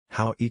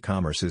How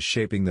e-commerce is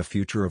shaping the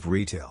future of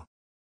retail.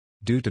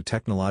 Due to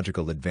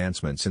technological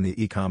advancements in the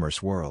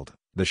e-commerce world,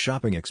 the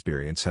shopping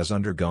experience has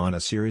undergone a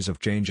series of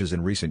changes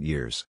in recent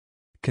years.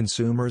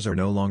 Consumers are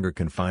no longer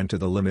confined to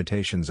the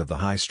limitations of the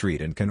high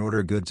street and can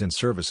order goods and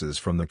services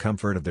from the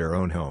comfort of their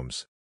own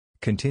homes.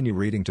 Continue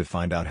reading to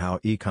find out how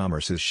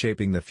e-commerce is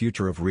shaping the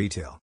future of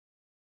retail.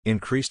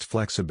 Increased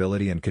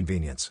flexibility and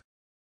convenience.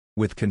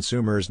 With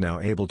consumers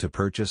now able to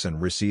purchase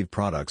and receive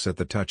products at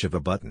the touch of a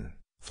button,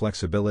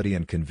 flexibility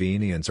and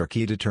convenience are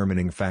key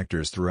determining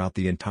factors throughout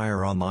the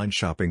entire online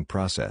shopping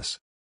process.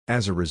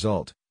 As a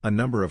result, a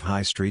number of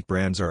high street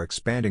brands are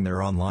expanding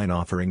their online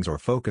offerings or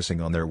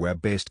focusing on their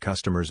web-based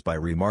customers by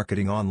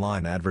remarketing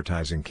online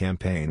advertising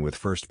campaign with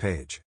First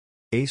Page.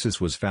 ASOS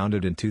was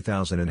founded in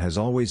 2000 and has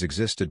always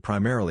existed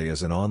primarily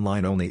as an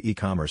online-only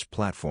e-commerce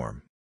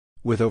platform.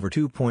 With over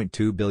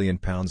 £2.2 billion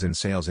in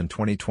sales in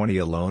 2020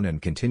 alone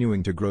and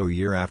continuing to grow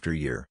year after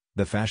year,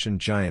 the fashion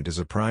giant is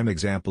a prime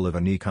example of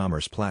an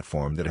e-commerce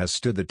platform that has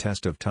stood the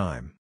test of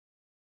time.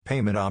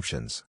 Payment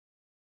options.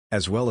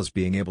 As well as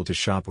being able to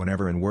shop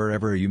whenever and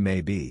wherever you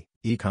may be,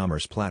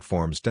 e-commerce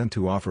platforms tend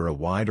to offer a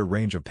wider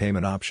range of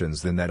payment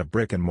options than that of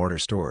brick-and-mortar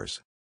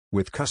stores.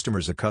 With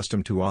customers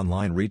accustomed to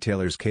online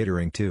retailers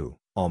catering to,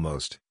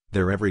 almost,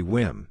 their every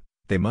whim,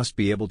 they must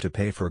be able to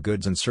pay for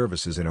goods and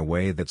services in a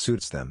way that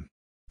suits them.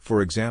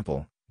 For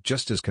example,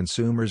 just as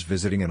consumers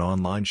visiting an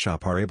online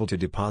shop are able to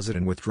deposit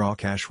and withdraw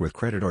cash with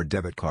credit or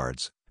debit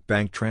cards,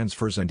 bank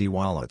transfers and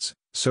e-wallets,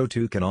 so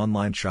too can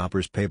online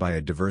shoppers pay by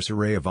a diverse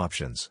array of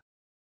options.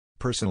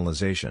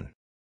 Personalization.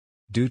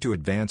 Due to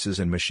advances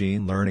in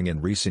machine learning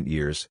in recent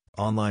years,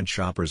 online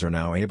shoppers are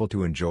now able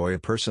to enjoy a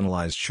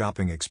personalized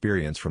shopping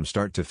experience from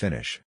start to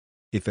finish.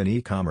 If an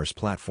e-commerce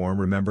platform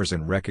remembers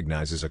and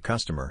recognizes a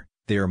customer,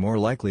 they are more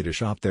likely to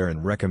shop there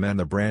and recommend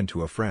the brand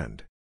to a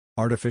friend.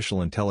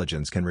 Artificial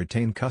intelligence can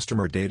retain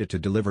customer data to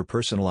deliver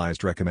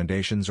personalized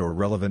recommendations or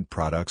relevant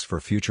products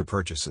for future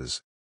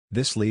purchases.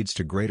 This leads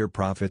to greater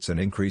profits and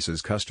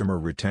increases customer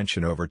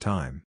retention over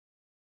time.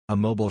 A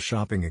mobile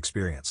shopping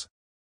experience.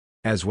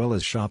 As well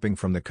as shopping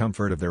from the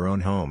comfort of their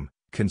own home,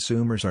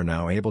 consumers are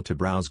now able to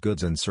browse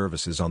goods and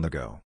services on the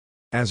go.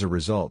 As a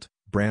result,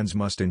 brands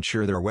must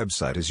ensure their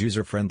website is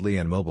user-friendly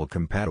and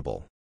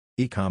mobile-compatible.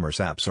 E-commerce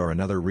apps are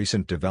another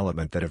recent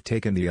development that have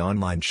taken the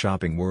online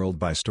shopping world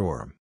by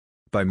storm.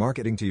 By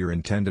marketing to your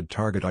intended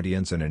target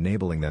audience and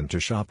enabling them to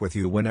shop with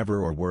you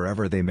whenever or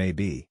wherever they may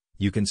be,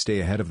 you can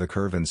stay ahead of the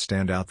curve and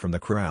stand out from the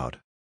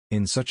crowd.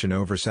 In such an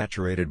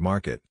oversaturated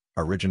market,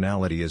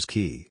 originality is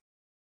key.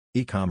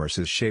 E-commerce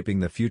is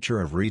shaping the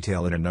future of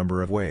retail in a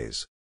number of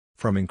ways.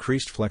 From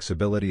increased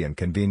flexibility and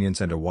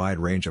convenience and a wide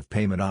range of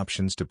payment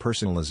options to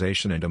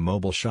personalization and a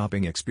mobile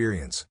shopping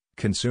experience,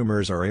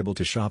 consumers are able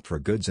to shop for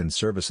goods and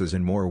services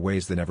in more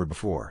ways than ever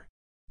before.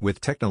 With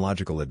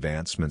technological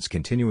advancements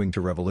continuing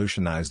to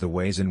revolutionize the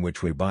ways in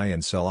which we buy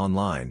and sell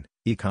online,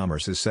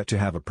 e-commerce is set to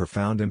have a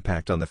profound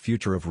impact on the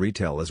future of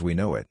retail as we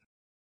know it.